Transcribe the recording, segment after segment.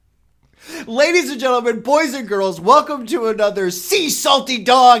Ladies and gentlemen, boys and girls, welcome to another Sea Salty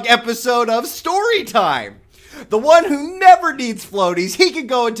Dog episode of Storytime. The one who never needs floaties. He can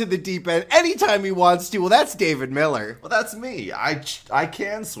go into the deep end anytime he wants to. Well, that's David Miller. Well, that's me. I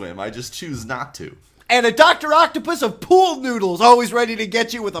can swim. I just choose not to. And a Dr. Octopus of pool noodles, always ready to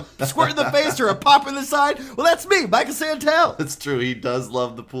get you with a squirt in the face or a pop in the side. Well, that's me, Michael Santel. That's true. He does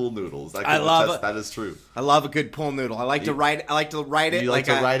love the pool noodles. I love it. That is true. I love a good pool noodle. I like to ride it. You like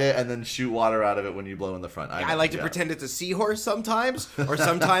to ride it and then shoot water out of it when you blow in the front. I like to pretend it's a seahorse sometimes, or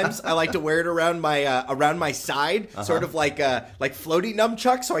sometimes I like to wear it around my side, sort of like floaty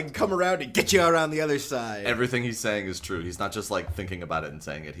nunchucks, so I can come around and get you around the other side. Everything he's saying is true. He's not just like thinking about it and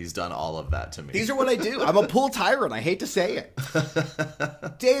saying it. He's done all of that to me. These are what I do. I'm a pool tyrant. I hate to say it.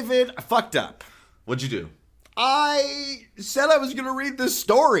 David, I fucked up. What'd you do? I said I was going to read this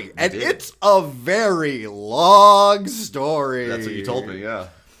story, and it's a very long story. That's what you told me, yeah.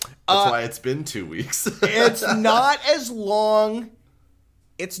 That's why it's been 2 weeks. It's not as long.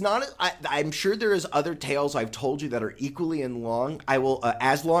 It's not. I'm sure there is other tales I've told you that are equally long.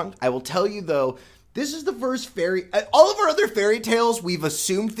 As long. I will tell you, though, this is the first fairy. All of our other fairy tales, we've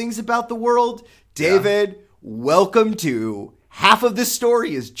assumed things about the world. David, welcome to... Half of this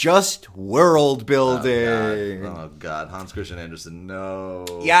story is just world building. Oh God, Hans Christian Andersen, no.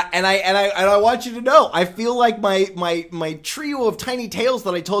 Yeah, and I want you to know, I feel like my trio of tiny tales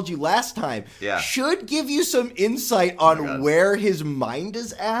that I told you last time should give you some insight on where his mind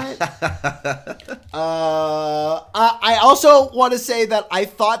is at. I also want to say that I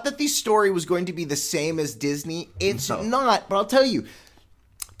thought that the story was going to be the same as Disney. It's not, but I'll tell you.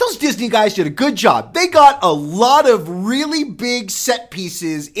 Those Disney guys did a good job. They got a lot of really big set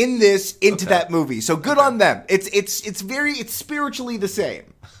pieces into that movie. So good on them. It's spiritually the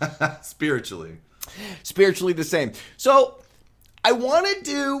same. Spiritually the same. So I want to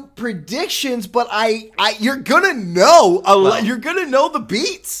do predictions, but you're gonna know you're gonna know the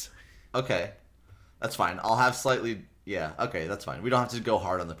beats. Okay, that's fine. I'll have slightly. Yeah, okay, that's fine. We don't have to go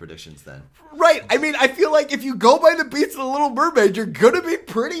hard on the predictions then. Right. I mean, I feel like if you go by the beats of The Little Mermaid, you're going to be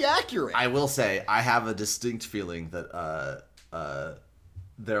pretty accurate. I will say, I have a distinct feeling that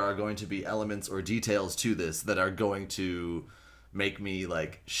there are going to be elements or details to this that are going to make me,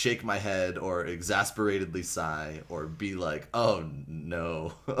 like, shake my head or exasperatedly sigh or be like, oh,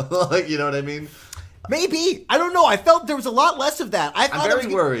 no. Like, you know what I mean? Maybe. I don't know. I felt there was a lot less of that. I'm very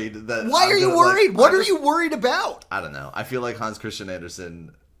worried that... Why are you worried? What are you worried about? I don't know. I feel like Hans Christian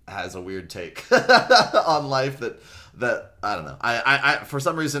Andersen has a weird take on life that I don't know. I for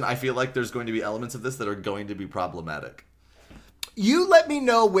some reason, I feel like there's going to be elements of this that are going to be problematic. You let me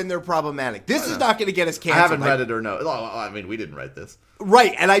know when they're problematic. This is not going to get us canceled. I haven't read it or no. I mean, we didn't write this.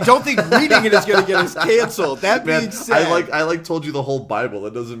 Right, and I don't think reading it is going to get us canceled. That being said, I told you the whole Bible.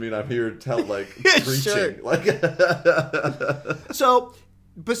 That doesn't mean I'm here to tell preaching. Sure. So,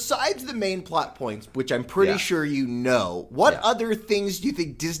 besides the main plot points, which I'm pretty sure you know, what other things do you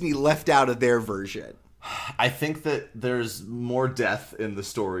think Disney left out of their version? I think that there's more death in the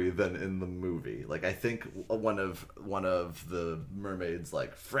story than in the movie. Like, I think one of the mermaids,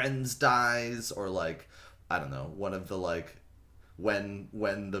 like, friends dies, or like, I don't know, one of the like when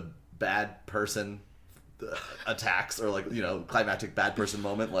the bad person attacks, or like, you know, climactic bad person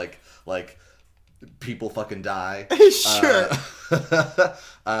moment, like people fucking die. Sure.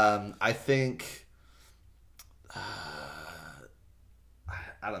 I think.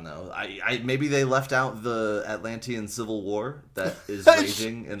 I don't know. I maybe they left out the Atlantean Civil War that is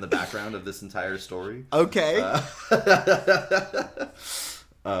raging in the background of this entire story. Okay. Yeah,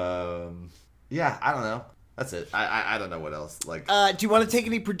 I don't know. That's it. I don't know what else. Like, do you want to take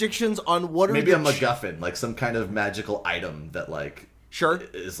any predictions on what are maybe a MacGuffin, like some kind of magical item that like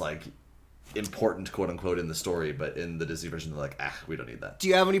is like important, quote unquote, in the story, but in the Disney version, they're like, we don't need that. Do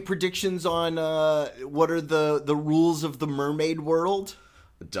you have any predictions on what are the rules of the mermaid world?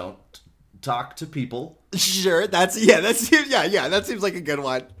 Don't talk to people. Sure, that seems like a good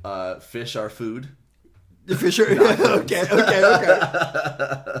one. Fish are food. Fish are okay.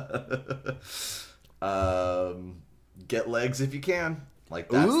 Get legs if you can. Like,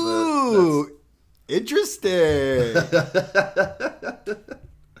 that's interesting.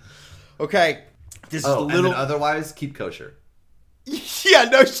 Okay, this is a little. And then otherwise, keep kosher. Yeah,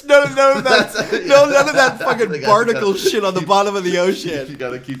 none of that fucking barnacle shit on the bottom of the ocean. You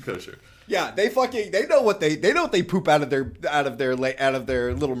gotta keep kosher. Yeah, they know what they poop out of their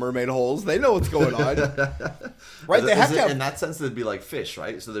Little Mermaid holes. They know what's going on, right? They have to have, in that sense, it'd be like fish,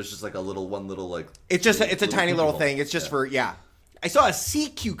 right? So there's just like one little like. It's a tiny little thing. It's just for I saw a sea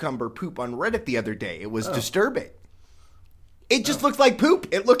cucumber poop on Reddit the other day. It was disturbing. It just looked like poop.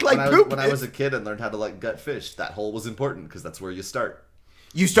 It looked like poop. When I was a kid and learned how to like gut fish, that hole was important because that's where you start.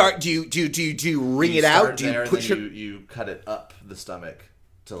 You start. Do you wring it out? Do you push it? You cut it up the stomach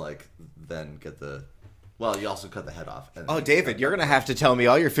to like then get the. Well, you also cut the head off. Oh, David, you're gonna have to tell me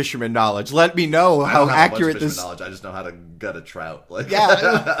all your fisherman knowledge. Let me know how accurate this. Knowledge. I just know how to gut a trout. Like,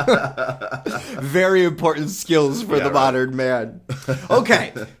 yeah, very important skills for the modern man.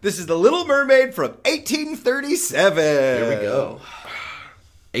 Okay, this is the Little Mermaid from 1837. Here we go.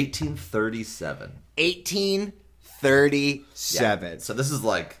 1837. 1837. Yeah. So this is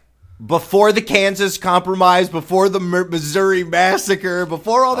like. Before the Kansas Compromise, before the Missouri Massacre,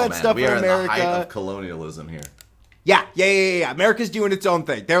 before all that stuff in America. We are in the height of colonialism here. Yeah. America's doing its own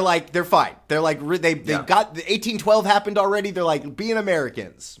thing. They're fine. They're like, they got, the 1812 happened already. They're like, being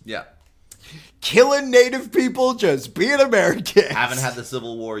Americans. Yeah. Killing native people, just being Americans. Haven't had the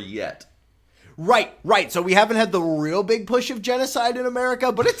Civil War yet. Right. So we haven't had the real big push of genocide in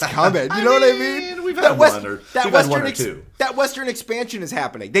America, but it's coming. You know what I mean? We've had one or two. That Western expansion is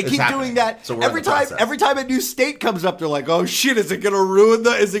happening. They keep doing that. So every time a new state comes up, they're like, "Oh shit, is it going to ruin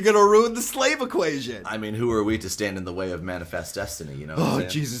the slave equation?" I mean, who are we to stand in the way of manifest destiny, you know? Oh,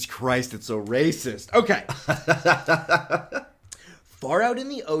 Jesus Christ, it's so racist. Okay. Far out in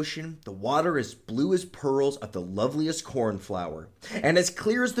the ocean, the water is blue as pearls of the loveliest cornflower, and as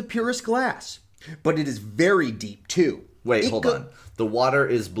clear as the purest glass. But it is very deep, too. Wait, hold on. The water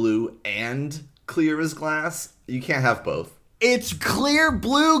is blue and clear as glass? You can't have both. It's clear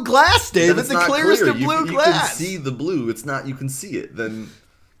blue glass, David. The clearest of blue glass. You can see the blue. It's not, you can see it. Then...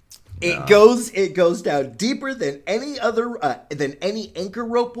 It goes down deeper than any anchor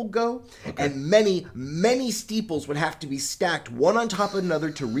rope will go, and many steeples would have to be stacked one on top of another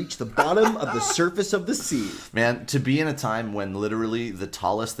to reach the bottom of the surface of the sea. Man, to be in a time when literally the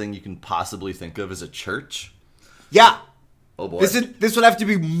tallest thing you can possibly think of is a church. Yeah. Oh boy. This would have to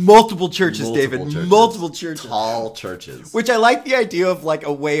be multiple churches, David. Multiple churches. Tall churches. Which I like the idea of like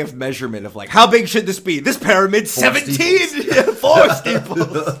a way of measurement of like, how big should this be? This pyramid, 17! 4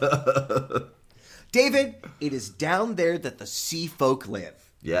 steeples. David, it is down there that the sea folk live.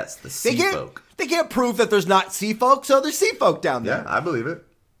 Yes, the sea folk. They can't prove that there's not sea folk, so there's sea folk down there. Yeah, I believe it.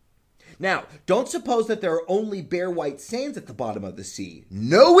 Now, don't suppose that there are only bare white sands at the bottom of the sea.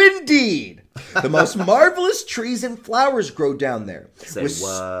 No, indeed. The most marvelous trees and flowers grow down there.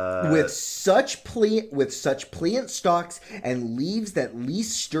 With such pliant stalks and leaves that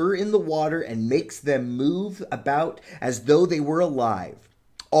least stir in the water and makes them move about as though they were alive.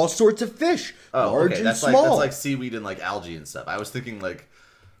 All sorts of fish, large and small. That's like seaweed and like algae and stuff. I was thinking like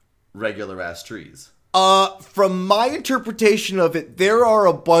regular ass trees. From my interpretation of it, there are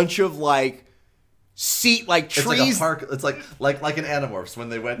a bunch of like trees. It's like a park. It's like an Animorphs when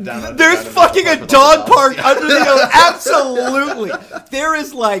they went down. There's fucking a dog park under the ocean. Absolutely. There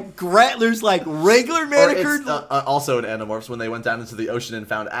is there's regular manicured. Also in Animorphs when they went down into the ocean and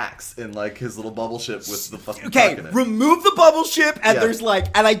found Axe in like his little bubble ship with the fucking shark in it. Remove the bubble ship and there's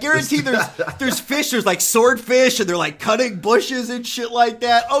and I guarantee there's fish. There's like swordfish and they're like cutting bushes and shit like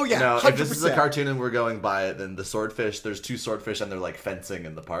that. Oh yeah. No, 100%. If this is a cartoon and we're going by it, then the swordfish. There's 2 swordfish and they're like fencing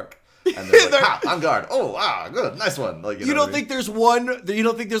in the park. And they're like, on guard. Oh, good. Nice one. Like, you don't think there's you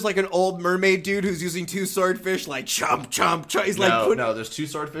don't think there's like an old mermaid dude who's using 2 swordfish like chomp, chomp, chomp. He's no, there's 2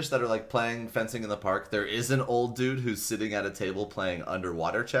 swordfish that are like playing fencing in the park. There is an old dude who's sitting at a table playing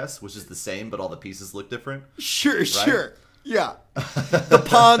underwater chess, which is the same, but all the pieces look different. Sure. Yeah. The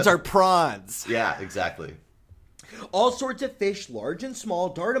pawns are prawns. Yeah, exactly. All sorts of fish, large and small,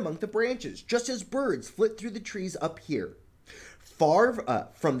 dart among the branches, just as birds flit through the trees up here. Far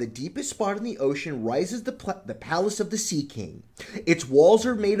from the deepest spot in the ocean rises the palace of the Sea King. Its walls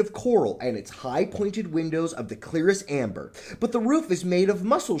are made of coral and its high pointed windows of the clearest amber, but the roof is made of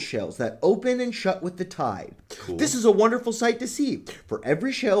mussel shells that open and shut with the tide. Cool. This is a wonderful sight to see, for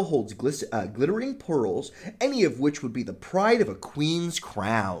every shell holds glittering pearls, any of which would be the pride of a queen's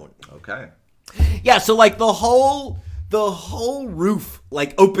crown. Okay. Yeah, so like the whole roof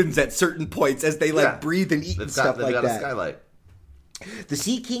like opens at certain points as they breathe and eat and stuff like that. They've got a skylight. The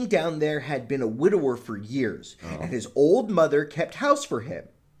Sea King down there had been a widower for years, and his old mother kept house for him.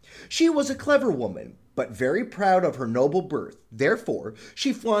 She was a clever woman, but very proud of her noble birth. Therefore,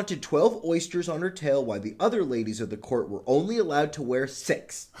 she flaunted 12 oysters on her tail while the other ladies of the court were only allowed to wear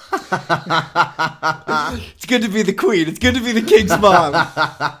 6. It's good to be the queen. It's good to be the king's mom.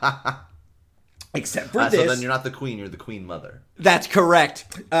 Except for this. So then you're not the queen, you're the queen mother. That's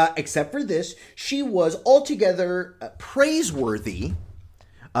correct. Except for this, she was altogether praiseworthy.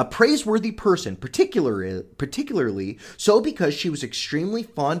 A praiseworthy person, particularly so because she was extremely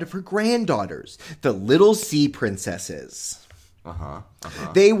fond of her granddaughters, the little sea princesses.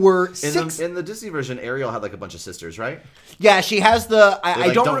 They were six. In the Disney version, Ariel had like a bunch of sisters, right? Yeah, she has the.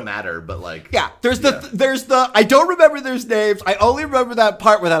 I don't matter, but like. Yeah, there's the. I don't remember their names. I only remember that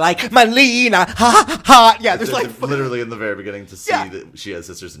part where they're like Melina, ha ha. Yeah, there's like literally in the very beginning to see that she has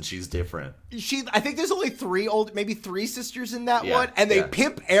sisters and she's different. I think there's only maybe three sisters in that one, and they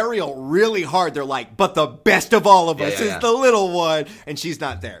pimp Ariel really hard. They're like, but the best of all of us is the little one, and she's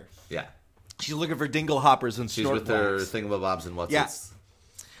not there. Yeah. She's looking for dingle hoppers and She's with her thingamabobs and what's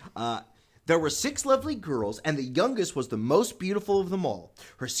There were 6 lovely girls, and the youngest was the most beautiful of them all.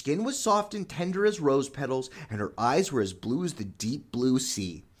 Her skin was soft and tender as rose petals, and her eyes were as blue as the deep blue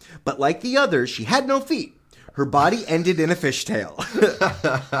sea. But like the others, she had no feet. Her body ended in a fishtail.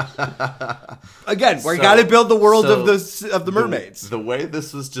 Again, we got to build the world of the mermaids. The way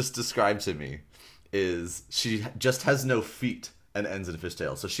this was just described to me is she just has no feet and ends in a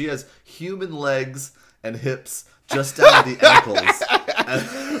fishtail. So she has human legs and hips just down to the ankles. And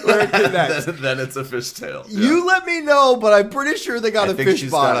then it's a fishtail. Yeah. You let me know, but I'm pretty sure they got a fish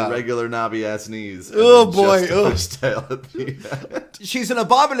bottom. She's got regular knobby ass knees. Oh boy, just a fishtail at the end. She's an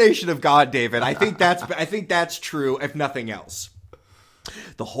abomination of God, David. I think that's true, if nothing else.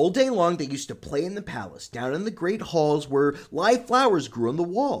 The whole day long, they used to play in the palace, down in the great halls where live flowers grew on the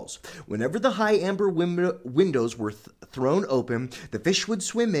walls. Whenever the high amber windows were thrown open, the fish would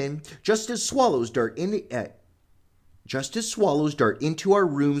swim in, just as swallows dart into our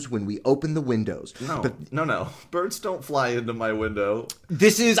rooms when we open the windows. No. Birds don't fly into my window.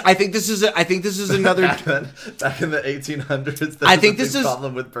 I think this is another. Back in the 1800s, I think this is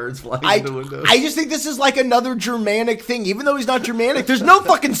problem with birds flying into windows. I just think this is like another Germanic thing. Even though he's not Germanic, there's no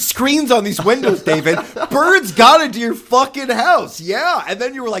fucking screens on these windows, David. Birds got into your fucking house. Yeah, and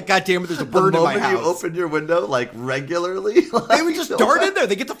then you were like, God damn it, there's a bird in my house. The moment you open your window, like regularly, they would just dart in there.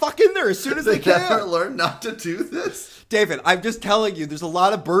 They get the fuck in there as soon as they can. They never learn not to do this. David, I'm just telling you, there's a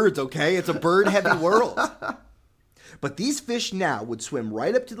lot of birds, okay? It's a bird-heavy world. But these fish now would swim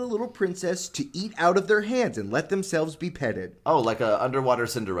right up to the little princess to eat out of their hands and let themselves be petted. Oh, like a underwater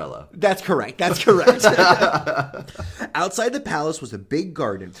Cinderella. That's correct. Outside the palace was a big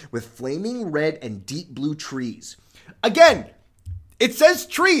garden with flaming red and deep blue trees. Again, it says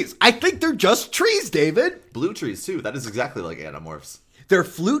trees. I think they're just trees, David. Blue trees, too. That is exactly like Animorphs. Their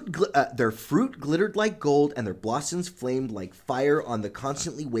fruit glittered like gold, and their blossoms flamed like fire on the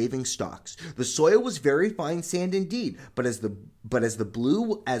constantly waving stalks. The soil was very fine sand indeed, but as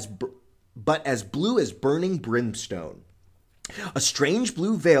blue as burning brimstone. A strange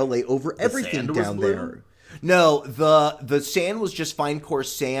blue veil lay over everything down there. No, the sand was just fine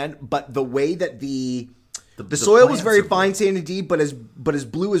coarse sand, but the way that the soil was very fine sand indeed, but as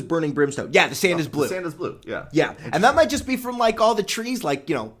blue as burning brimstone. Yeah, the sand is blue. The sand is blue. Yeah. Yeah, and that might just be from like all the trees, like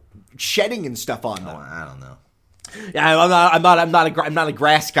shedding and stuff on them. I don't know. Yeah, I'm not a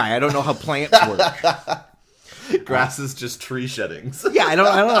grass guy. I don't know how plants work. Grass is just tree sheddings. Yeah, I don't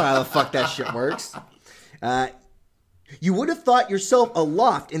know how the fuck that shit works. You would have thought yourself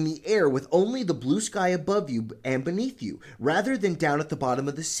aloft in the air with only the blue sky above you and beneath you, rather than down at the bottom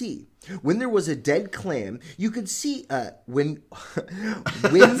of the sea. When there was a dead clam, you could see when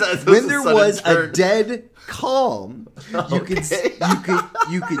there was a dead calm,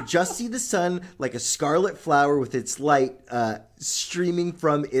 you could just see the sun like a scarlet flower with its light streaming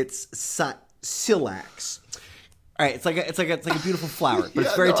from its silax. All right, it's like a beautiful flower, but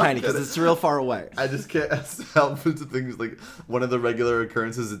it's very tiny because it's real far away. I just can't help but to think like one of the regular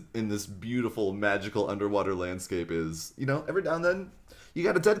occurrences in this beautiful, magical underwater landscape is, every now and then you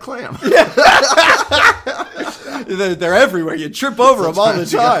got a dead clam. They're everywhere. You trip over them all the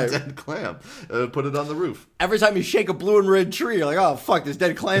time. You got a dead clam. Put it on the roof. Every time you shake a blue and red tree, you're like, oh fuck, this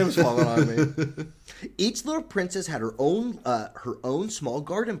dead clam's falling on me. Each little princess had her own small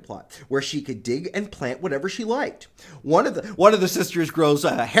garden plot where she could dig and plant whatever she liked. One of the sisters grows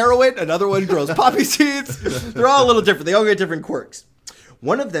heroin, another one grows poppy seeds. They're all a little different. They all get different quirks.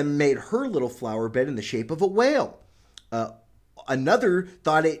 One of them made her little flower bed in the shape of a whale. Another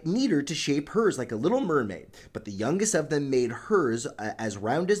thought it neater to shape hers like a little mermaid, but the youngest of them made hers as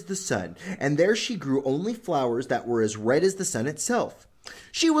round as the sun, and there she grew only flowers that were as red as the sun itself.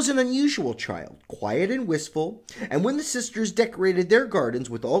 She was an unusual child, quiet and wistful, and when the sisters decorated their gardens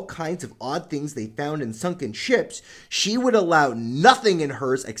with all kinds of odd things they found in sunken ships, she would allow nothing in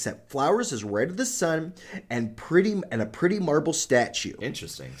hers except flowers as red as the sun and a pretty marble statue.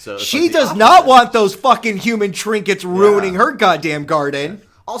 Interesting. So she does not want those fucking human trinkets ruining her goddamn garden. Yeah.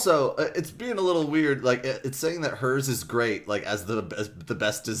 Also, it's being a little weird. Like, it's saying that hers is great, like, as the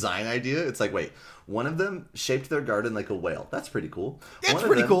best design idea. It's like, wait, one of them shaped their garden like a whale. That's pretty cool. It's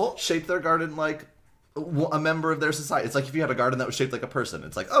pretty cool. Shaped their garden like a member of their society. It's like if you had a garden that was shaped like a person.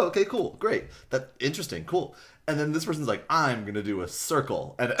 It's like, oh, okay, cool, great, that interesting, cool. And then this person's like, I'm gonna do a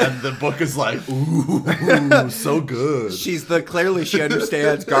circle, and the book is like, ooh, so good. Clearly she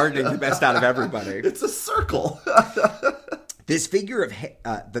understands gardening the best out of everybody. It's a circle. This figure of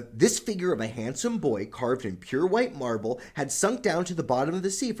a handsome boy carved in pure white marble had sunk down to the bottom of the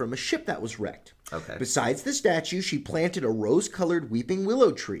sea from a ship that was wrecked. Okay. Besides the statue, she planted a rose-colored weeping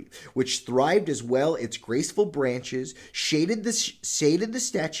willow tree, which thrived as well. Its graceful branches shaded the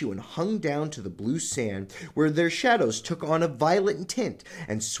statue and hung down to the blue sand, where their shadows took on a violet tint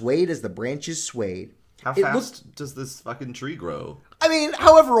and swayed as the branches swayed. How fast does this fucking tree grow? I mean,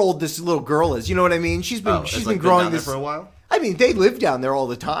 however old this little girl is, you know what I mean? She's been growing down this there for a while. I mean, they live down there all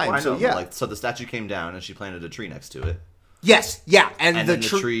the time. Well, I know, so yeah. So the statue came down and she planted a tree next to it. Yes, yeah, and then the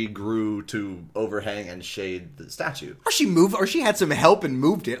tree grew to overhang and shade the statue. Or she had some help and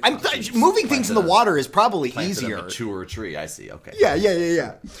moved it. Moving things in the water is probably easier. A mature tree, I see. Okay.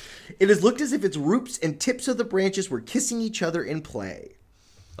 Yeah. It has looked as if its roots and tips of the branches were kissing each other in play.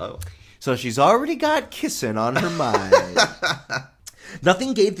 Oh. So she's already got kissing on her mind.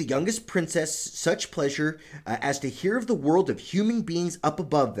 Nothing gave the youngest princess such pleasure as to hear of the world of human beings up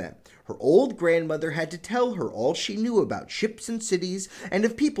above them. Her old grandmother had to tell her all she knew about ships and cities and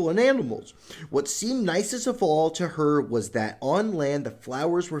of people and animals. What seemed nicest of all to her was that on land the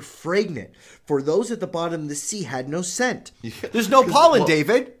flowers were fragrant, for those at the bottom of the sea had no scent. Yeah. There's no pollen,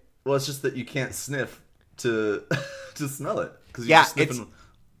 David. Well, it's just that you can't sniff to smell it. Yeah,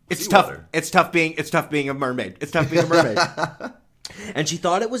 it's tough. Water. It's tough being a mermaid. It's tough being a mermaid. And she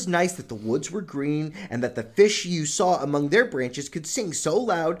thought it was nice that the woods were green and that the fish you saw among their branches could sing so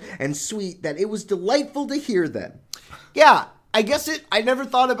loud and sweet that it was delightful to hear them. Yeah, I never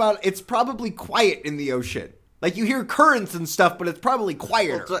thought about it's probably quiet in the ocean. Like, you hear currents and stuff, but it's probably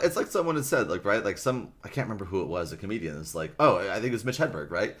quieter. Well, it's like someone had said, like, right? Like I can't remember who it was, a comedian. It's like, oh, I think it was Mitch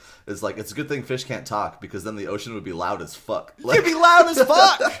Hedberg, right? It's like, it's a good thing fish can't talk because then the ocetion would be loud as fuck. It'd be loud as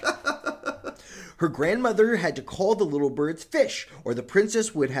fuck! Her grandmother had to call the little birds fish, or the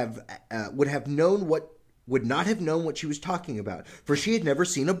princess would not have known what she was talking about, for she had never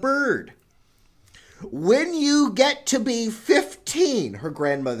seen a bird. When you get to be 15, her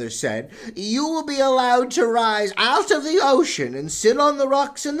grandmother said, you will be allowed to rise out of the ocean and sit on the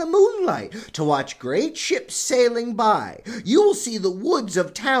rocks in the moonlight to watch great ships sailing by. You will see the woods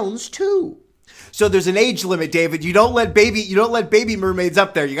of towns too. So there's an age limit, David. You don't let baby mermaids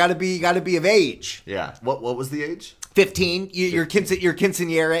up there. You gotta be of age. Yeah. What was the age? 15. Your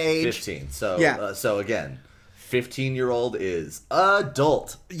quinceañera age. 15. So yeah. So again, 15-year-old is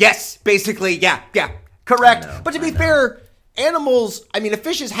adult. Yes, basically, yeah, correct. But to be fair, animals, I mean,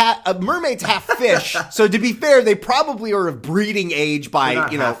 a mermaid's half fish. So to be fair, they probably are of breeding age by,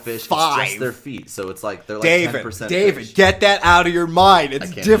 fish, 5. It's just their feet. So it's like they're like 10% David, fish. Get that out of your mind.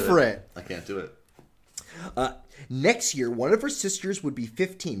 It's different. I can't do it. Next year, one of her sisters would be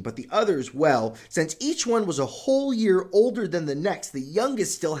 15, but the others, well, since each one was a whole year older than the next, the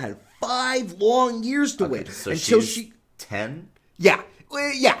youngest still had 5 long years to wait. So until she's 10? Yeah.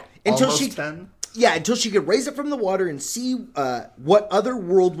 Until Almost 10? Yeah, until she could raise it from the water and see what other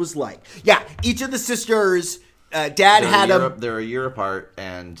world was like. Yeah, each of the sisters, they're a year apart,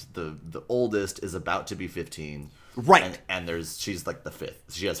 and the oldest is about to be 15. Right. And she's like the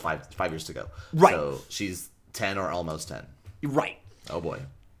 5th. She has 5 years to go. Right. So she's 10 or almost 10. Right. Oh boy.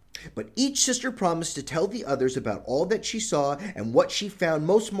 But each sister promised to tell the others about all that she saw and what she found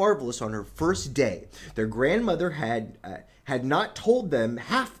most marvelous on her first day. Their grandmother had not told them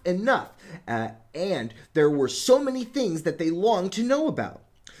half enough, and there were so many things that they longed to know about.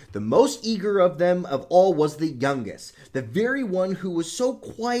 The most eager of them of all was the youngest, the very one who was so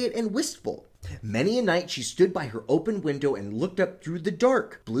quiet and wistful. Many a night she stood by her open window and looked up through the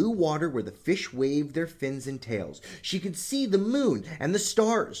dark blue water where the fish waved their fins and tails. She could see the moon and the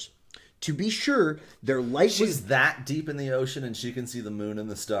stars. To be sure, their light She's that deep in the ocean and she can see the moon and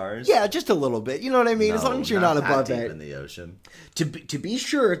the stars? Yeah, just a little bit. You know what I mean? No, as long as you're not above that deep it. In the ocean. To be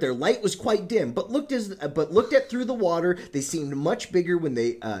sure, their light was quite dim, but looked at through the water, they seemed much bigger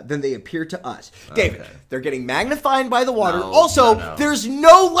than they appeared to us. David, they're getting magnified by the water. No. There's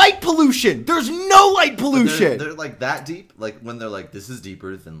no light pollution. There's no light pollution. They're like that deep. Like when they're like, this is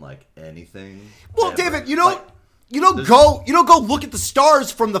deeper than like anything. Well, David, you don't go look at the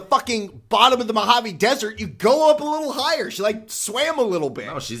stars from the fucking bottom of the Mojave Desert. You go up a little higher. She like swam a little bit.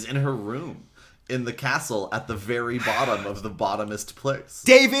 No, she's in her room. in the castle at the very bottom of the bottomest place.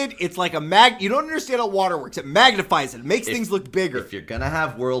 David, it's like you don't understand how water works. It magnifies it. It makes things look bigger. If you're gonna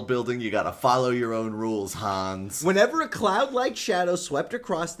have world building, you gotta follow your own rules, Hans. Whenever a cloud-like shadow swept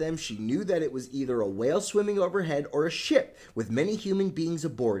across them, she knew that it was either a whale swimming overhead or a ship with many human beings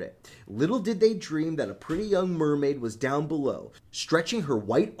aboard it. Little did they dream that a pretty young mermaid was down below, stretching her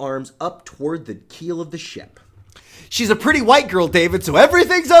white arms up toward the keel of the ship. She's a pretty white girl, David, so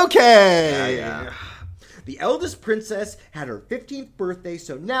everything's okay. Yeah. The eldest princess had her 15th birthday,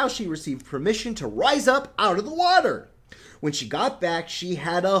 so now she received permission to rise up out of the water. When she got back, she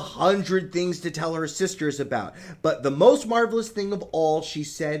had 100 things to tell her sisters about. But the most marvelous thing of all, she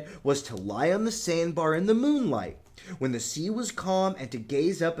said, was to lie on the sandbar in the moonlight, when the sea was calm, and to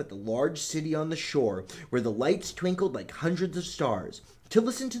gaze up at the large city on the shore, where the lights twinkled like hundreds of stars. To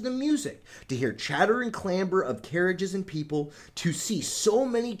listen to the music, to hear chatter and clamor of carriages and people, to see so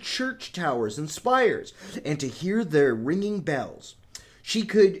many church towers and spires, and to hear their ringing bells. She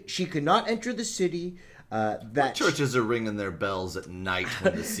could not enter the city. Churches are ringing their bells at night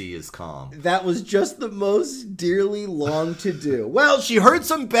when the sea is calm. That was just the most dearly longed to do. Well, she heard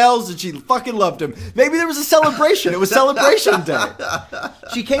some bells and she fucking loved him. Maybe there was a celebration. It was celebration day.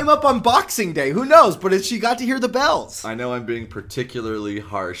 She came up on Boxing Day. Who knows? But she got to hear the bells. I know I'm being particularly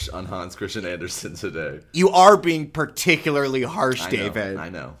harsh on Hans Christian Andersen today. You are being particularly harsh, David. I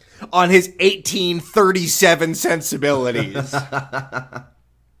know. On his 1837 sensibilities.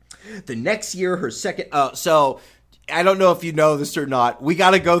 The next year, her second... so, I don't know if you know this or not. We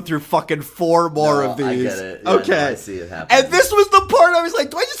got to go through fucking 4 more of these. I get it. Yeah, okay. No, I see it happening. And this was the part I was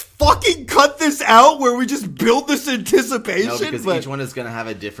like, do I just fucking cut this out where we just build this anticipation? No, because each one is going to have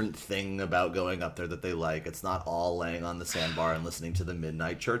a different thing about going up there that they like. It's not all laying on the sandbar and listening to the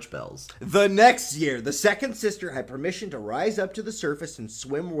midnight church bells. The next year, the second sister had permission to rise up to the surface and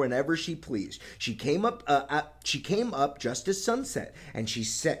swim whenever she pleased. She came up just as sunset, and she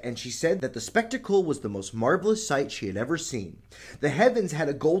said that the spectacle was the most marvelous sight she had ever seen. The heavens had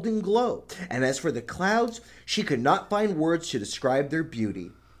a golden glow, and as for the clouds, she could not find words to describe their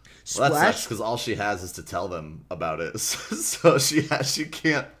beauty. Well, that sucks because all she has is to tell them about it, so she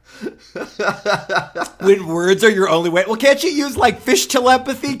can't. When words are your only way, well, can't you use like fish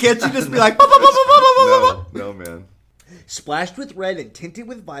telepathy? Can't you just be like, No, man. Splashed with red and tinted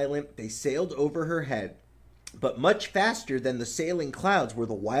with violet, they sailed over her head. But much faster than the sailing clouds were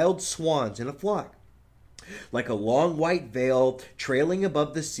the wild swans in a flock. Like a long white veil trailing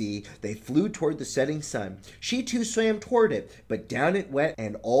above the sea, they flew toward the setting sun. She too swam toward it, but down it went,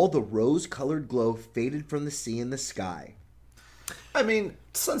 and all the rose-colored glow faded from the sea and the sky. I mean,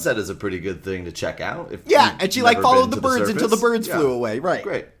 sunset is a pretty good thing to check out. And she like followed the birds until the birds flew away. Right.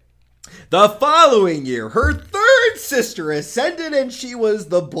 Great. The following year, her third sister ascended, and she was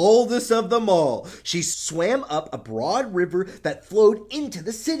the boldest of them all. She swam up a broad river that flowed into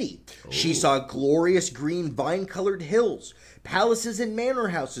the city. Oh. She saw glorious green vine-colored hills. Palaces and manor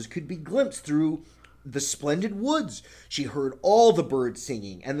houses could be glimpsed through the splendid woods. She heard all the birds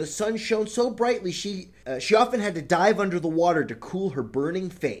singing, and the sun shone so brightly she often had to dive under the water to cool her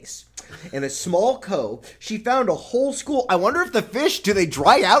burning face. In a small cove, she found a whole school. I wonder if the fish, do they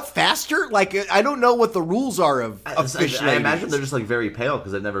dry out faster? Like, I don't know what the rules are of fish. I imagine they're just like very pale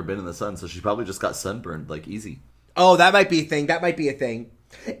because they've never been in the sun, so she probably just got sunburned like easy. Oh, that might be a thing.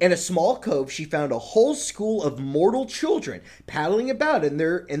 In a small cove, she found a whole school of mortal children paddling about in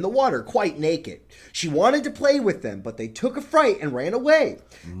the water, quite naked. She wanted to play with them, but they took a fright and ran away.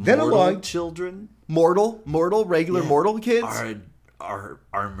 Children? Mortal, mortal kids? Are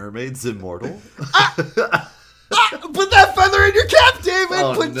mermaids immortal? Put that feather in your cap,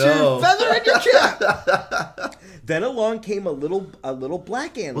 David! Put your feather in your cap! Then along came a little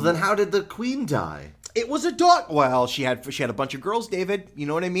black animal. Well, then how did the queen die? It was a dog. Well, she had a bunch of girls, David. You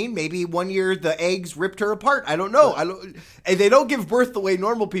know what I mean? Maybe one year the eggs ripped her apart. I don't know. And they don't give birth the way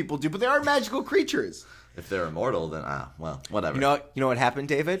normal people do, but they are magical creatures. If they're immortal, then well, whatever. You know what happened,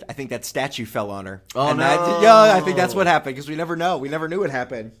 David? I think that statue fell on her. Oh, no. I think that's what happened, because we never know. We never knew what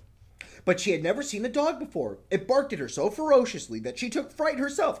happened. But she had never seen a dog before. It barked at her so ferociously that she took fright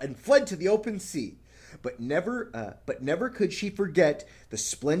herself and fled to the open sea. But never could she forget the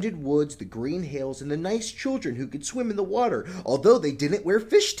splendid woods, the green hills, and the nice children who could swim in the water, although they didn't wear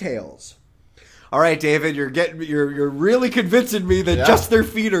fishtails. All right, David, you're really convincing me that just their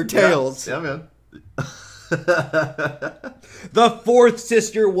feet are tails. Yeah man. The fourth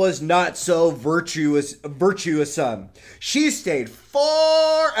sister was not so virtuous. She stayed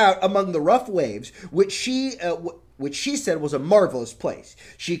far out among the rough waves, which which she said was a marvelous place.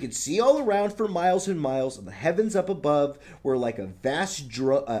 She could see all around for miles and miles, and the heavens up above were like a vast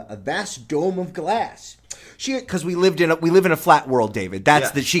dome of glass. Because we live in a flat world, David.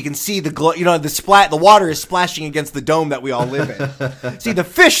 That's that she can see the glow. The water is splashing against the dome that we all live in. See, the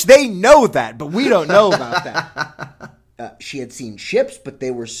fish, they know that, but we don't know about that. She had seen ships, but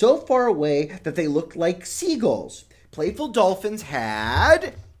they were so far away that they looked like seagulls. Playful dolphins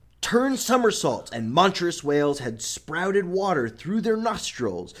had turned somersaults, and monstrous whales had sprouted water through their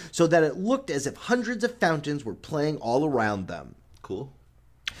nostrils, so that it looked as if hundreds of fountains were playing all around them. Cool.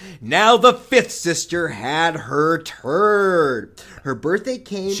 Now the fifth sister had her turn. Her birthday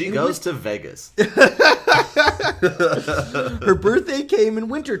came. She goes to Vegas. Her birthday came in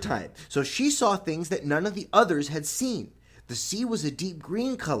wintertime, so she saw things that none of the others had seen. The sea was a deep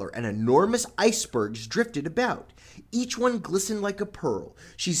green color, and enormous icebergs drifted about. Each one glistened like a pearl.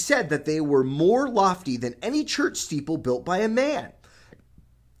 She said that they were more lofty than any church steeple built by a man.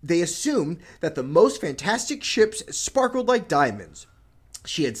 They assumed that the most fantastic ships sparkled like diamonds.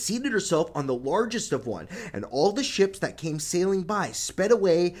 She had seated herself on the largest of one, and all the ships that came sailing by sped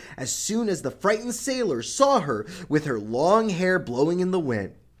away as soon as the frightened sailors saw her with her long hair blowing in the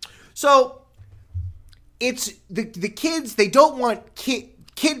wind. So, it's the kids, they don't want kid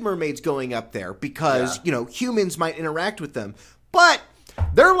mermaids going up there because, humans might interact with them. But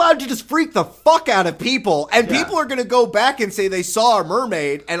they're allowed to just freak the fuck out of people, and people are going to go back and say they saw a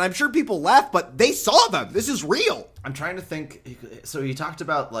mermaid, and I'm sure people laugh, but they saw them. This is real. I'm trying to think. So he talked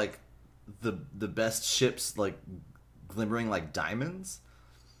about, like, the best ships, like, glimmering like diamonds?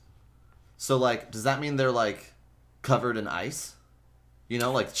 So, like, does that mean they're, like, covered in ice?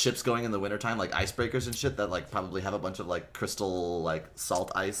 Like ships going in the wintertime, like icebreakers and shit that, like, probably have a bunch of, like, crystal, like,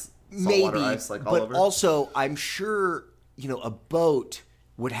 saltwater ice, like, all over? But also, I'm sure, a boat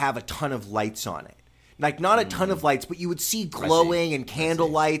would have a ton of lights on it. Like, not a ton of lights, but you would see glowing and candle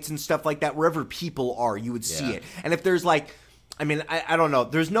lights and stuff like that. Wherever people are, you would see it. And if there's, like, I don't know.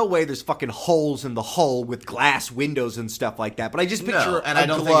 There's no way there's fucking holes in the hull with glass windows and stuff like that. But I just picture and I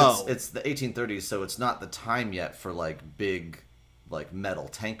don't think it's the 1830s, so it's not the time yet for, like, big, like, metal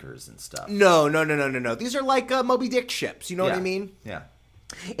tankers and stuff. No. These are like Moby Dick ships. You know what I mean? Yeah.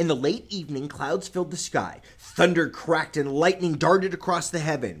 In the late evening, clouds filled the sky. Thunder cracked and lightning darted across the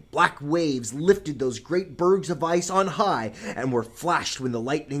heaven. Black waves lifted those great bergs of ice on high and were flashed when the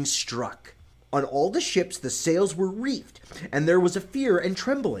lightning struck. On all the ships, the sails were reefed, and there was a fear and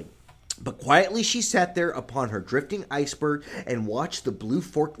trembling. But quietly she sat there upon her drifting iceberg and watched the blue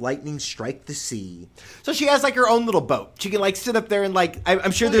forked lightning strike the sea. So she has, like, her own little boat. She can, like, sit up there and, like,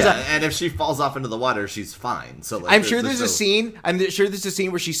 I'm sure there's and if she falls off into the water, she's fine. So, like, I'm sure there's a scene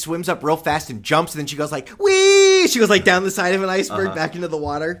where she swims up real fast and jumps, and then she goes, like, whee! She goes, like, down the side of an iceberg back into the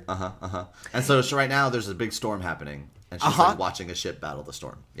water. And so right now there's a big storm happening. And she's like watching a ship battle the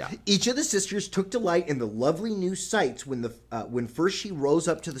storm. Yeah. Each of the sisters took delight in the lovely new sights when first she rose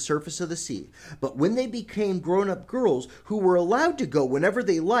up to the surface of the sea. But when they became grown-up girls who were allowed to go whenever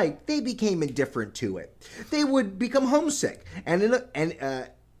they liked, they became indifferent to it. They would become homesick, and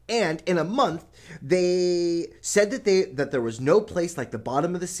in a month they said that there was no place like the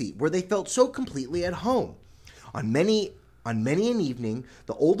bottom of the sea where they felt so completely at home. On many an evening,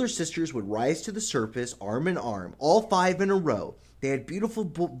 the older sisters would rise to the surface, arm in arm, all five in a row. They had beautiful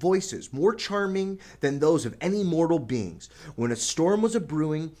voices, more charming than those of any mortal beings. When a storm was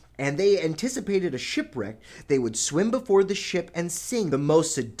a-brewing, and they anticipated a shipwreck, they would swim before the ship and sing the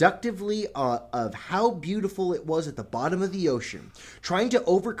most seductively of how beautiful it was at the bottom of the ocean, trying to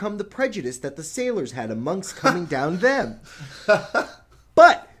overcome the prejudice that the sailors had amongst coming down them.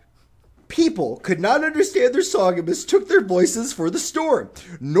 But people could not understand their song and mistook their voices for the storm.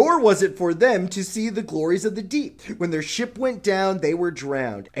 Nor was it for them to see the glories of the deep. When their ship went down, they were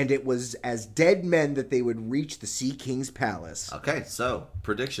drowned, and it was as dead men that they would reach the Sea King's palace. Okay, so,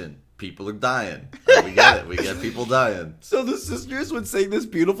 prediction. People are dying. We get it. We get people dying. So the sisters would sing this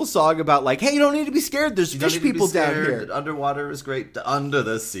beautiful song about, like, hey, you don't need to be scared. There's fish people down here. Underwater is great. Under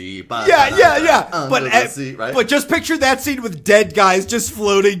the sea. Yeah. Under the sea, right? But just picture that scene with dead guys just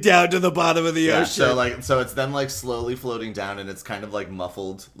floating down to the bottom of the ocean. So it's them, like, slowly floating down, and it's kind of, like,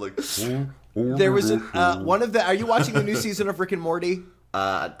 muffled. Like, there was are you watching the new season of Rick and Morty?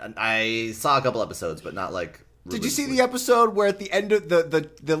 I saw a couple episodes, but not, like, Did you see the episode where at the end of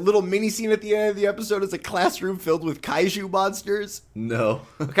the little mini scene at the end of the episode is a classroom filled with kaiju monsters? No.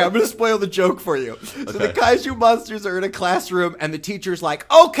 Okay, I'm going to spoil the joke for you. So the kaiju monsters are in a classroom and the teacher's like,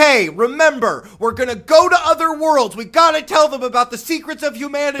 okay, remember, we're going to go to other worlds. We got to tell them about the secrets of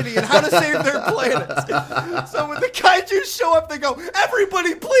humanity and how to save their planets. So when the kaiju show up, they go,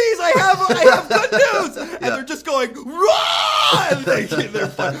 everybody, please, I have good news. And they're just going, rah! And they're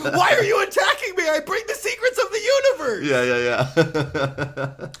fun. Why are you attacking me? I bring the secrets of the universe.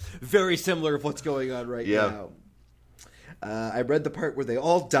 Yeah. Very similar of what's going on right now. I read the part where they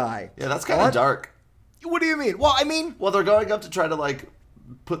all die. Yeah, that's kind of dark. What do you mean? Well, they're going up to try to, like,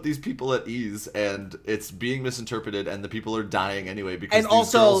 put these people at ease, and it's being misinterpreted, and the people are dying anyway because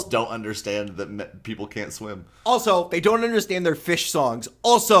these girls don't understand that people can't swim. Also, they don't understand their fish songs.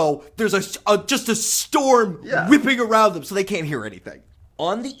 Also, there's just a storm whipping around them, so they can't hear anything.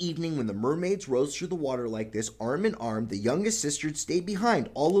 On the evening when the mermaids rose through the water like this, arm in arm, the youngest sister stayed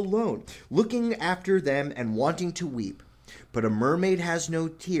behind, all alone, looking after them and wanting to weep. But a mermaid has no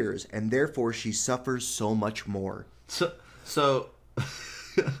tears, and therefore she suffers so much more. So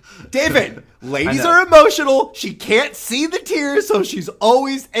David, ladies are emotional. She can't see the tears, so she's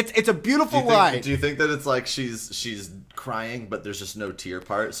always... It's a beautiful line. Do you think that it's like she's crying, but there's just no tear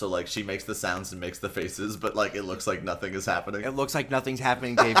part? So, like, she makes the sounds and makes the faces, but, like, it looks like nothing is happening? It looks like nothing's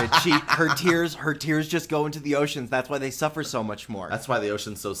happening, David. Her tears just go into the oceans. That's why they suffer so much more. That's why the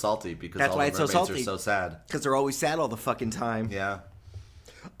ocean's so salty, because That's all why the it's mermaids so are so sad. Because they're always sad all the fucking time. Yeah.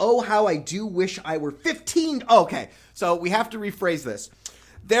 Oh, how I do wish I were 15. Okay, so we have to rephrase this.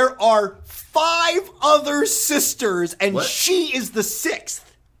 There are 5 other sisters, and she is the 6th.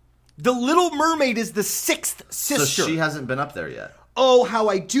 The Little Mermaid is the 6th sister. So she hasn't been up there yet. Oh, how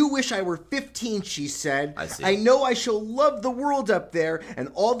I do wish I were 15, she said. I see. I know I shall love the world up there and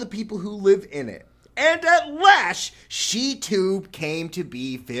all the people who live in it. And at last, she too came to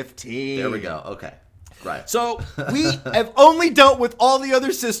be 15. There we go. Okay. Right. So we have only dealt with all the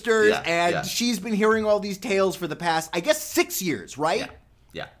other sisters, and she's been hearing all these tales for the past, I guess, 6 years, right? Yeah.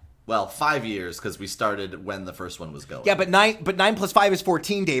 Well, 5 years, because we started when the first one was going. Yeah, but 9 plus 5 is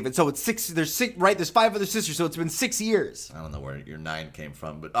 14, David. So it's 6. There's 6, right? There's 5 other sisters, so it's been 6 years. I don't know where your 9 came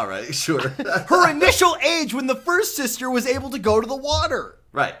from, but all right, sure. Her initial age when the first sister was able to go to the water.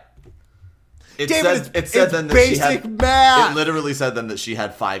 Right. It David, said then that basic she had, math. It literally said then that she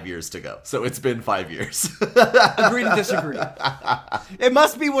had 5 years to go. So it's been 5 years. Agree to disagree. It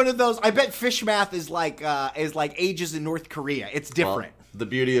must be one of those. I bet fish math is like ages in North Korea. It's different. Well, the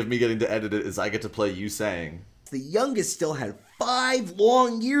beauty of me getting to edit it is I get to play you saying. The youngest still had 5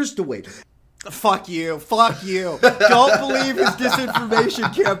 long years to wait. Fuck you. Don't believe his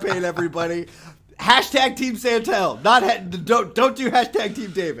disinformation campaign, everybody. Hashtag Team Santel. Don't do hashtag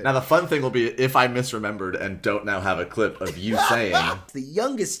Team David. Now the fun thing will be if I misremembered and don't now have a clip of you saying. The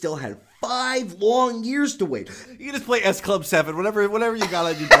youngest still had 5 long years to wait. You can just play S Club 7, whatever you got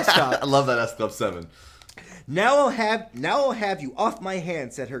on your desktop. I love that S Club 7. Now I'll have you off my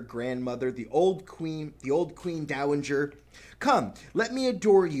hand, said her grandmother, the old queen dowager. Come, let me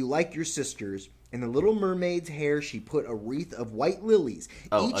adore you like your sisters. In the little mermaid's hair, she put a wreath of white lilies.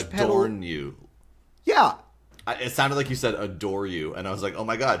 Oh, each adorn you. Yeah. It sounded like you said adore you, and I was like, oh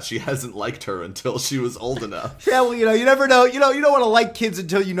my god, she hasn't liked her until she was old enough. Yeah, well, you never know. You don't want to like kids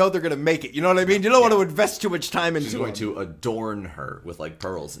until you know they're going to make it. You know what I mean? You don't want to invest too much time into them. She's going to adorn her with, like,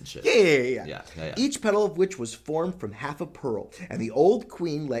 pearls and shit. Yeah. Each petal of which was formed from half a pearl, and the old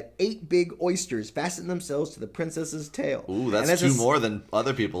queen let 8 big oysters fasten themselves to the princess's tail. Ooh, that's 2 more than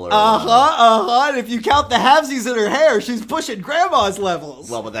other people are. And if you count the halvesies in her hair, she's pushing grandma's levels.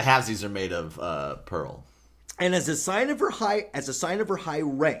 Well, but the halvesies are made of pearl. And as a sign of her high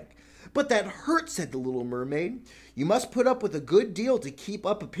rank. But that hurts, said the Little Mermaid. You must put up with a good deal to keep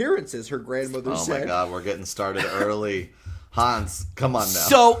up appearances, her grandmother said. Oh my god, we're getting started early. Hans, come on now.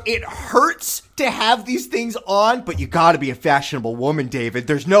 So it hurts to have these things on, but you gotta be a fashionable woman, David.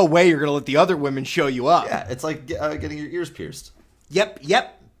 There's no way you're gonna let the other women show you up. Yeah, it's like getting your ears pierced. Yep.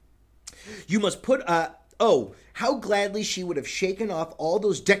 You must put, how gladly she would have shaken off all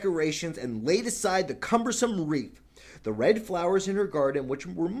those decorations and laid aside the cumbersome wreath. The red flowers in her garden, which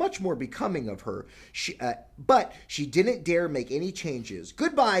were much more becoming of her, but she didn't dare make any changes.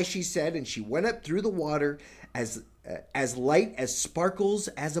 Goodbye, she said, and she went up through the water as light as sparkles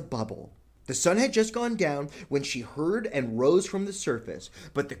as a bubble. The sun had just gone down when she heard and rose from the surface,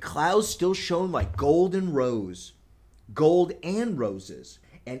 but the clouds still shone like gold and roses.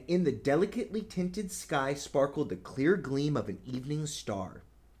 And in the delicately tinted sky sparkled the clear gleam of an evening star.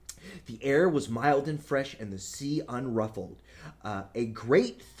 The air was mild and fresh, and the sea unruffled. A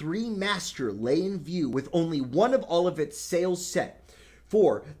great three-master lay in view, with only one of all of its sails set.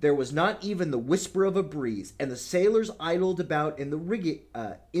 For there was not even the whisper of a breeze, and the sailors idled about in the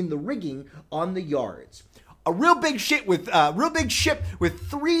rigging on the yards. A real big ship with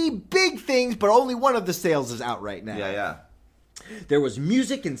three big things, but only one of the sails is out right now. Yeah. There was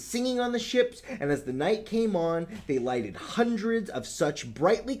music and singing on the ships, and as the night came on, they lighted hundreds of such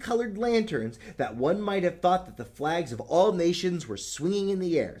brightly colored lanterns that one might have thought that the flags of all nations were swinging in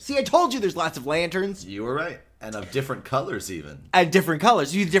the air. See, I told you there's lots of lanterns. You were right. And of different colors, even. And different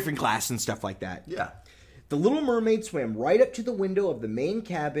colors. You different glass and stuff like that. Yeah. The Little Mermaid swam right up to the window of the main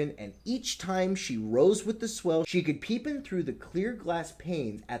cabin, and each time she rose with the swell, she could peep in through the clear glass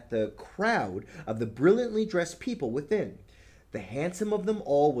panes at the crowd of the brilliantly dressed people within. The handsome of them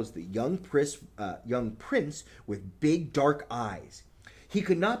all was the young prince with big dark eyes. He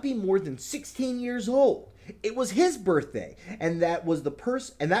could not be more than 16 years old. It was his birthday, and that was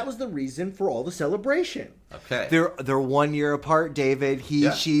the reason for all the celebration. Okay. They're 1 year apart, David.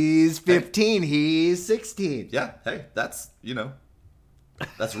 She's 15, he's 16. Yeah, hey, that's Romeo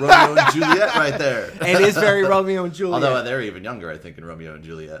and Juliet right there. It is very Romeo and Juliet. Although they're even younger, I think, in Romeo and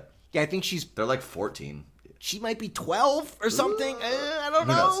Juliet. Yeah, I think they're like 14. She might be 12 or something. I don't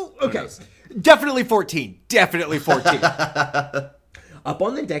know. Who Okay. knows? Definitely 14. Definitely 14. Up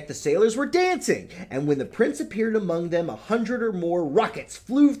on the deck, the sailors were dancing, and when the prince appeared among them, 100 or more rockets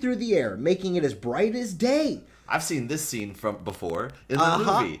flew through the air, making it as bright as day. I've seen this scene from before in the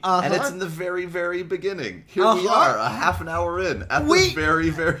movie, and it's in the very, very beginning. Here we are, a half an hour in, at the very,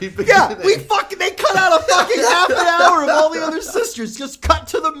 very beginning. Yeah, they cut out a fucking half an hour of all the other sisters, just cut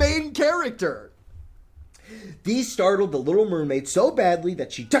to the main character. These startled the Little Mermaid so badly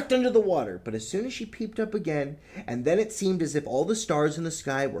that she ducked under the water, but as soon as she peeped up again, and then it seemed as if all the stars in the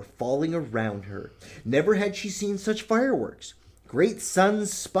sky were falling around her. Never had she seen such fireworks. Great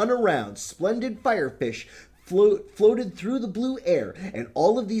suns spun around, splendid firefish floated through the blue air, and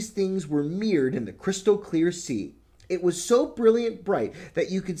all of these things were mirrored in the crystal clear sea. It was so brilliant bright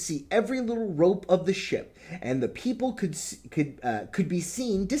that you could see every little rope of the ship, and the people could be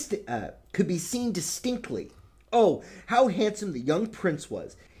seen distinctly. Oh, how handsome the young prince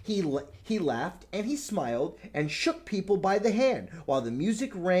was. He laughed and he smiled and shook people by the hand while the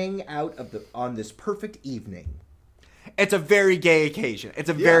music rang out on this perfect evening. It's a very gay occasion. It's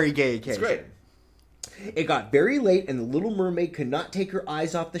great. It got very late, and the Little Mermaid could not take her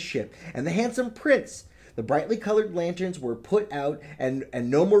eyes off the ship and the handsome prince. The brightly colored lanterns were put out, and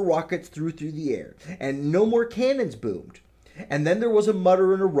no more rockets through the air, and no more cannons boomed. And then there was a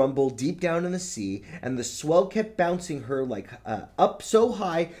mutter and a rumble deep down in the sea, and the swell kept bouncing her up so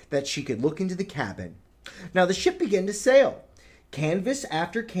high that she could look into the cabin. Now the ship began to sail. Canvas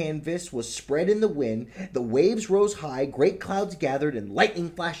after canvas was spread in the wind. The waves rose high, great clouds gathered, and lightning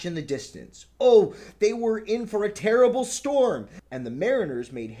flashed in the distance. Oh, they were in for a terrible storm, and the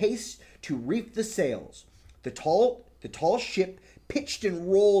mariners made haste to reef the sails. The tall ship pitched and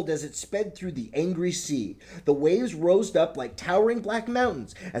rolled as it sped through the angry sea. The waves rose up like towering black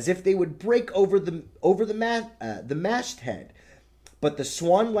mountains, as if they would break over the masthead. But the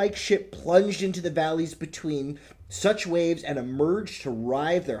swan-like ship plunged into the valleys between such waves and emerged to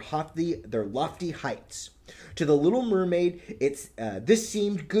rive their lofty heights. To the Little Mermaid, this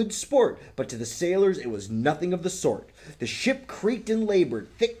seemed good sport, but to the sailors it was nothing of the sort. The ship creaked and labored.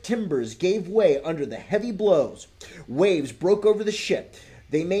 Thick timbers gave way under the heavy blows. Waves broke over the ship.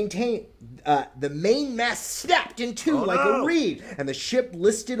 The mainmast snapped in two a reed, and the ship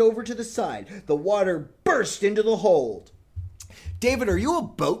listed over to the side. The water burst into the hold. David, are you a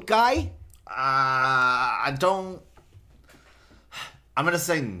boat guy? I'm going to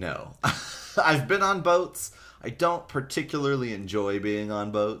say no. I've been on boats. I don't particularly enjoy being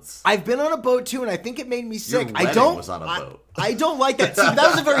on boats. I've been on a boat too, and I think it made me sick. Your wedding was on a boat. I don't like that. See,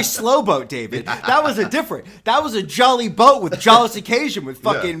 that was a very slow boat, David. That was a jolly boat with jolliest occasion with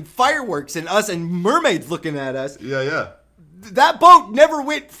fucking fireworks and us and mermaids looking at us. Yeah. That boat never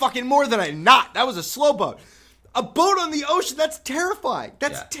went fucking more than a knot. That was a slow boat. A boat on the ocean, that's terrifying.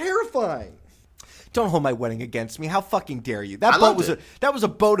 That's terrifying. Don't hold my wedding against me. How fucking dare you? That was a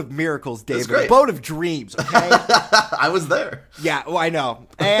boat of miracles, David. A boat of dreams, okay? I was there. Yeah, well, I know.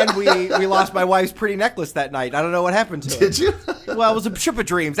 And we lost my wife's pretty necklace that night. I don't know what happened to it. Did you? Well, it was a ship of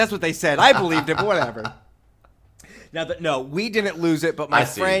dreams. That's what they said. I believed it, but whatever. No, we didn't lose it, but my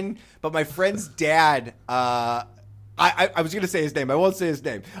friend's dad, I was going to say his name. I won't say his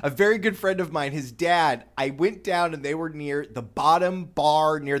name. A very good friend of mine, his dad, I went down and they were near the bottom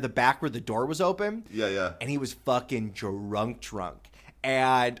bar near the back where the door was open. Yeah. And he was fucking drunk.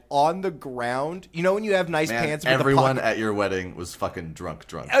 And on the ground, you know when you have nice pants with everyone the pocket... at your wedding was fucking drunk.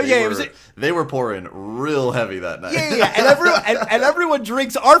 Oh, yeah, they were pouring real heavy that night. Yeah. And everyone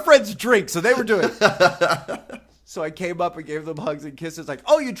drinks. Our friends drink, so they were doing it. So I came up and gave them hugs and kisses like,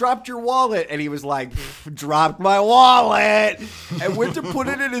 oh, you dropped your wallet. And he was like, dropped my wallet. And went to put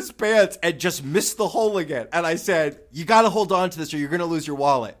it in his pants and just missed the hole again. And I said, you got to hold on to this or you're going to lose your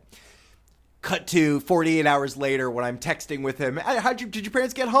wallet. Cut to 48 hours later when I'm texting with him. Did your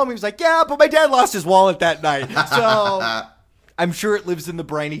parents get home? He was like, yeah, but my dad lost his wallet that night. So I'm sure it lives in the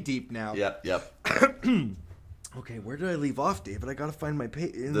briny deep now. Yep. Okay, where did I leave off, David? I gotta find my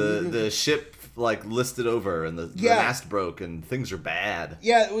page. The ship like listed over and the mast broke and things are bad.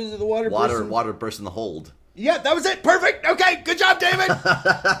 Yeah, it was the water burst in the hold. Yeah, that was it. Perfect. Okay, good job, David.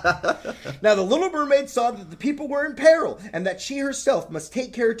 Now, the Little Mermaid saw that the people were in peril and that she herself must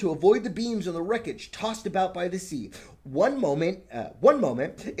take care to avoid the beams on the wreckage tossed about by the sea. One moment,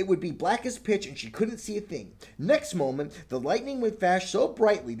 it would be black as pitch and she couldn't see a thing. Next moment, the lightning would flash so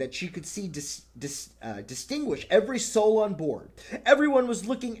brightly that she could see distinguish every soul on board. Everyone was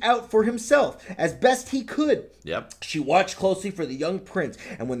looking out for himself as best he could. Yep. She watched closely for the young prince,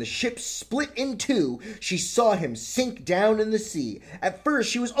 and when the ship split in two, she saw him sink down in the sea. At first,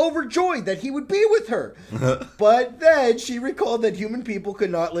 she was overjoyed that he would be with her. But then she recalled that human people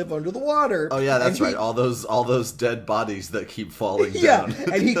could not live under the water. Oh yeah, that's right. All those dead bodies that keep falling down.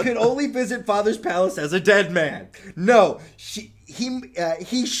 Yeah, and he could only visit Father's palace as a dead man. No,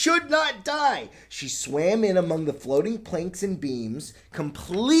 he should not die. She swam in among the floating planks and beams,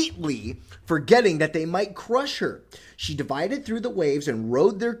 completely forgetting that they might crush her. She divided through the waves and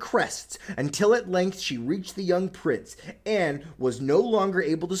rode their crests until at length she reached the young prince and was no longer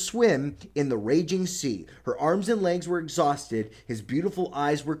able to swim in the raging sea. Her arms and legs were exhausted, his beautiful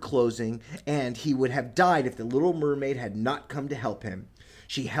eyes were closing, and he would have died if the Little Mermaid had not come to help him.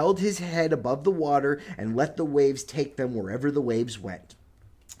 She held his head above the water and let the waves take them wherever the waves went.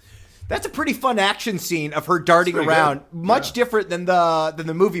 That's a pretty fun action scene of her darting around. Good. Much different than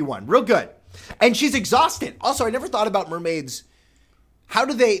the movie one. Real good. And she's exhausted. Also, I never thought about mermaids. How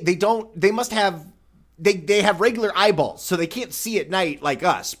do they must have, they have regular eyeballs, so they can't see at night like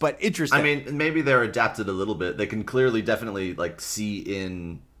us, but interesting. I mean, maybe they're adapted a little bit. They can definitely like see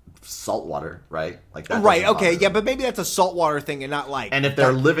in saltwater, right? Like that. Right, okay, yeah, but maybe that's a saltwater thing and not like... And if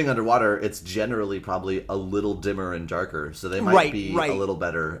they're living underwater, it's generally probably a little dimmer and darker, so they might be a little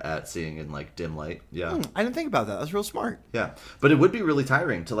better at seeing in like dim light. Yeah. I didn't think about that. That's real smart. Yeah. But it would be really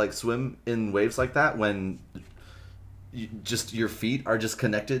tiring to like swim in waves like that when your feet are just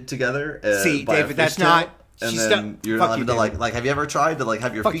connected together. See, David, that's not... And then you're not allowed to like have you ever tried to like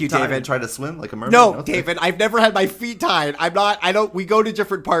have your feet tied and try to swim like a mermaid? No, David, I've never had my feet tied. We go to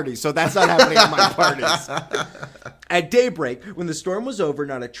different parties, so that's not happening at my parties. At daybreak, when the storm was over,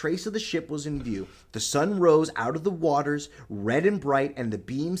 not a trace of the ship was in view. The sun rose out of the waters, red and bright, and the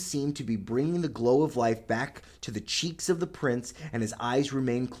beams seemed to be bringing the glow of life back to the cheeks of the prince, and his eyes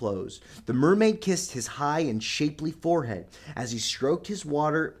remained closed. The mermaid kissed his high and shapely forehead. As she stroked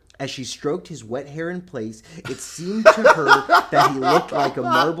his wet hair in place, it seemed to her that he looked like a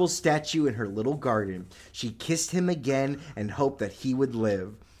marble statue in her little garden. She kissed him again and hoped that he would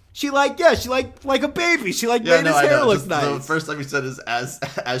live. She like a baby. She made his hair look nice. The first time you said is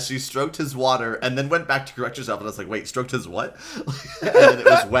as she stroked his water and then went back to correct herself, and I was like, wait, stroked his what? And then it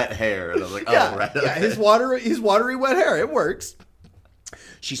was wet hair, and I was like, oh, right. Yeah, his watery wet hair. It works.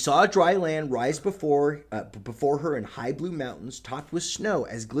 She saw dry land rise before her in high blue mountains topped with snow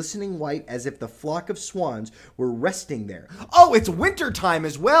as glistening white as if the flock of swans were resting there. Oh, it's winter time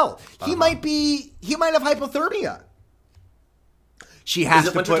as well. He might have hypothermia. She has Is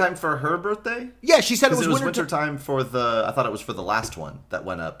it wintertime for her birthday? Yeah, she said it was wintertime for I thought it was for the last one that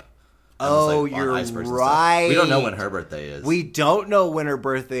went up. Oh, you're right. We don't know when her birthday is. We don't know when her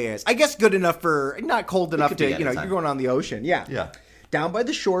birthday is. I guess good enough for, not cold enough to, you're going on the ocean. Yeah. Yeah. Down by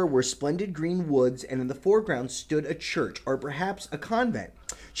the shore were splendid green woods, and in the foreground stood a church, or perhaps a convent.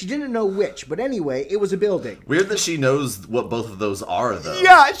 She didn't know which, but anyway, it was a building. Weird that she knows what both of those are, though.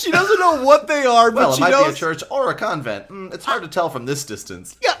 Yeah, she doesn't know what they are, but she knows... Well, it might be a church or a convent. It's hard to tell from this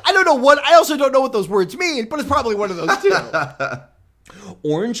distance. Yeah, I also don't know what those words mean, but it's probably one of those two.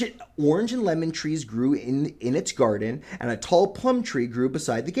 Orange and lemon trees grew in its garden, and a tall plum tree grew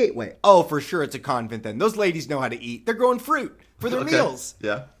beside the gateway. Oh, for sure it's a convent then. Those ladies know how to eat. They're growing fruit for their meals.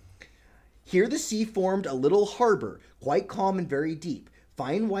 Yeah. Here the sea formed a little harbor, quite calm and very deep.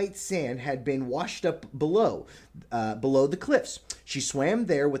 Fine white sand had been washed up below the cliffs. She swam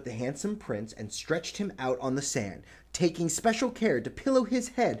there with the handsome prince and stretched him out on the sand, taking special care to pillow his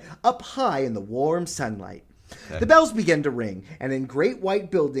head up high in the warm sunlight. Okay. The bells began to ring, and in great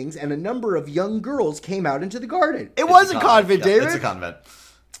white buildings, and a number of young girls came out into the garden. It was a convent, David. It's a convent.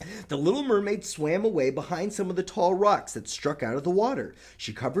 The Little Mermaid swam away behind some of the tall rocks that struck out of the water.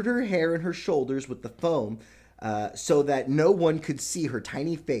 She covered her hair and her shoulders with the foam so that no one could see her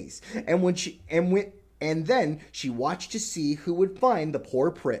tiny face. And then she watched to see who would find the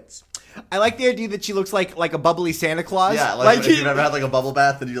poor prince. I like the idea that she looks like a bubbly Santa Claus. Yeah, like if you've ever had like a bubble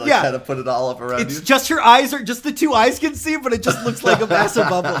bath and you kind of put it all up around you. It's just her eyes are just the two eyes can see, but it just looks like a mass of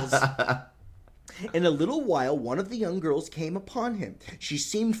bubbles. In a little while, one of the young girls came upon him. She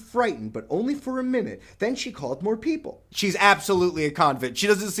seemed frightened, but only for a minute. Then she called more people. She's absolutely a convent. She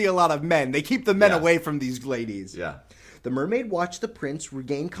doesn't see a lot of men. They keep the men away from these ladies. Yeah. The mermaid watched the prince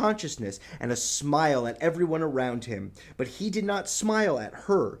regain consciousness and a smile at everyone around him. But he did not smile at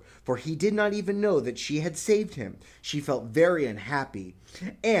her, for he did not even know that she had saved him. She felt very unhappy.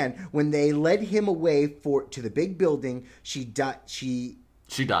 And when they led him away to the big building, she died. She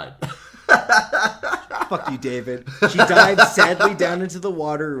died. Fuck you, David. She dived sadly down into the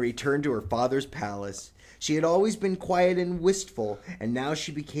water and returned to her father's palace. She had always been quiet and wistful, and now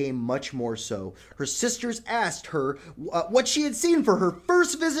she became much more so. Her sisters asked her what she had seen for her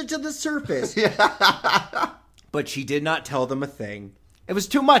first visit to the surface. But she did not tell them a thing. It was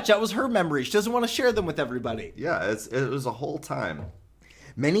too much. That was her memory. She doesn't want to share them with everybody. Yeah, it was a whole time.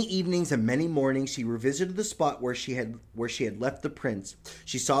 Many evenings and many mornings she revisited the spot where she had left the prince.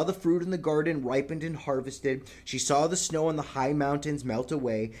 She saw the fruit in the garden ripened and harvested. She saw the snow on the high mountains melt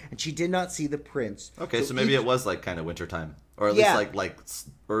away, and she did not see the prince. Okay, so maybe it was like kind of wintertime, or at least like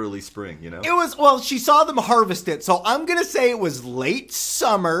early spring, you know? It was, well, she saw them harvest it, so I'm gonna say it was late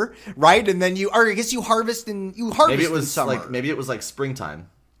summer, right? And then I guess you harvest in summer. Maybe it was like springtime,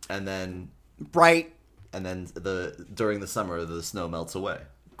 and then right. And then during the summer, the snow melts away.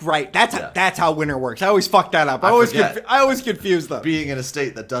 Right. That's how winter works. I always fuck that up. I always confuse them. Being in a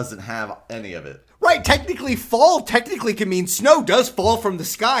state that doesn't have any of it. Right. Technically, fall can mean snow does fall from the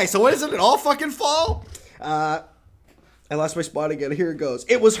sky. So what isn't it all fucking fall? I lost my spot again. Here it goes.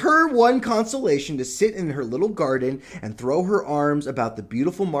 It was her one consolation to sit in her little garden and throw her arms about the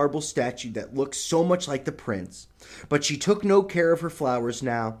beautiful marble statue that looked so much like the prince. But she took no care of her flowers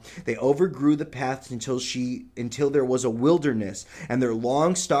now. They overgrew the paths until there was a wilderness, and their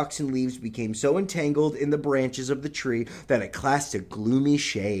long stalks and leaves became so entangled in the branches of the tree that it cast a gloomy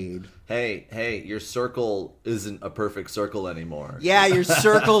shade. Hey, your circle isn't a perfect circle anymore. Yeah, your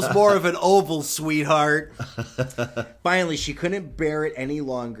circle's more of an oval, sweetheart. Finally, she couldn't bear it any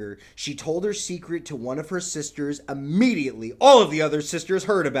longer. She told her secret to one of her sisters. Immediately, all of the other sisters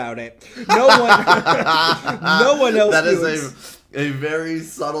heard about it. No one else That knew. is a very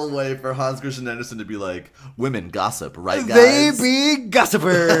subtle way for Hans Christian Andersen to be like, women gossip, right, guys? They be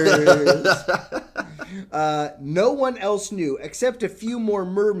gossipers. No one else knew, except a few more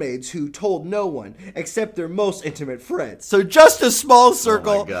mermaids who told no one, except their most intimate friends. So just a small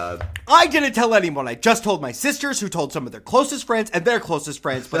circle. Oh my God. I didn't tell anyone. I just told my sisters, who told some of their closest friends and their closest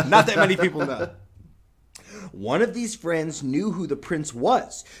friends, but not that many people know. One of these friends knew who the prince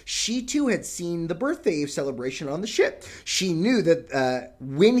was. She too had seen the birthday celebration on the ship. She knew that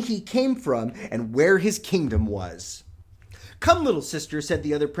when he came from and where his kingdom was. Come, little sister, said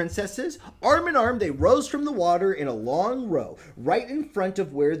the other princesses. Arm in arm, they rose from the water in a long row, right in front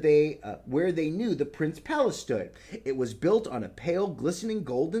of where they knew the prince's palace stood. It was built on a pale, glistening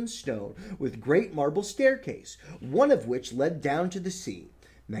golden stone with great marble staircase, one of which led down to the sea.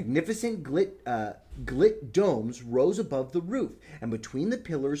 Magnificent gilt domes rose above the roof, and between the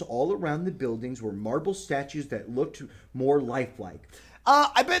pillars all around the buildings were marble statues that looked more lifelike.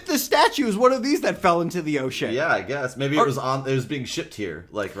 I bet the statue is one of these that fell into the ocean. Yeah, I guess. Maybe it was being shipped here,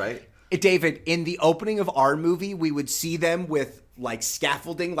 like, right? David, in the opening of our movie, we would see them with, like,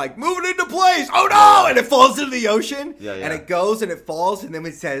 scaffolding, like, moving into place. Oh, no! And it falls into the ocean. Yeah. And it goes and it falls, and then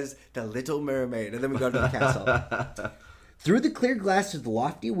it says, The Little Mermaid. And then we go to the castle. Through the clear glass of the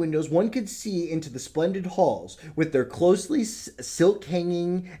lofty windows, one could see into the splendid halls, with their closely silk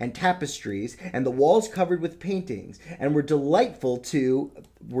hanging and tapestries, and the walls covered with paintings, and were delightful to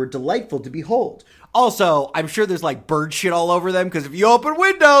behold. Also, I'm sure there's like bird shit all over them, because if you open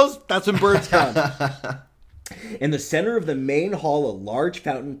windows, that's when birds come. In the center of the main hall, a large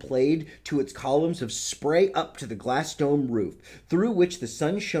fountain played to its columns of spray up to the glass dome roof, through which the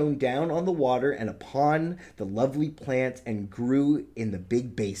sun shone down on the water and upon the lovely plants and grew in the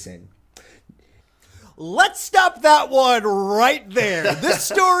big basin. Let's stop that one right there. This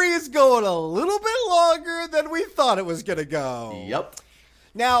story is going a little bit longer than we thought it was going to go. Yep.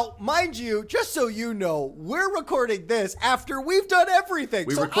 Now, mind you, just so you know, we're recording this after we've done everything.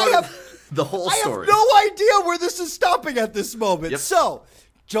 The whole story. I have no idea where this is stopping at this moment. Yep. So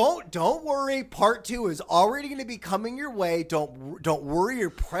don't worry. Part 2 is already going to be coming your way. Don't worry your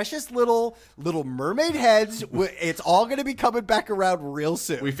precious little mermaid heads. It's all going to be coming back around real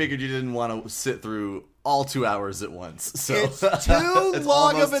soon. We figured you didn't want to sit through all 2 hours at once. So it's too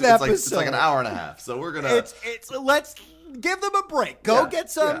long of an episode. It's like an hour and a half. So we're gonna. Let's give them a break. Go get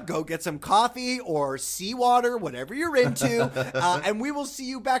some coffee or seawater, whatever you're into, and we will see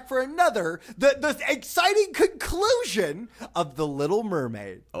you back for the exciting conclusion of The Little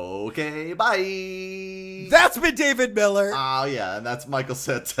Mermaid. Okay, bye. That's been David Miller. Oh yeah, and that's Michael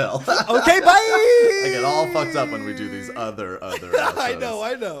Settel. Okay, bye. I get all fucked up when we do these other episodes. I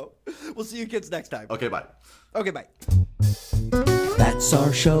know. We'll see you kids next time. Okay, bye. Okay, bye. That's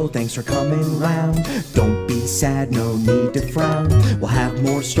our show, thanks for coming round. Don't be sad, no need to frown. We'll have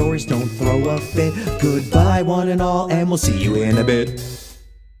more stories, don't throw a fit. Goodbye one and all, and we'll see you in a bit.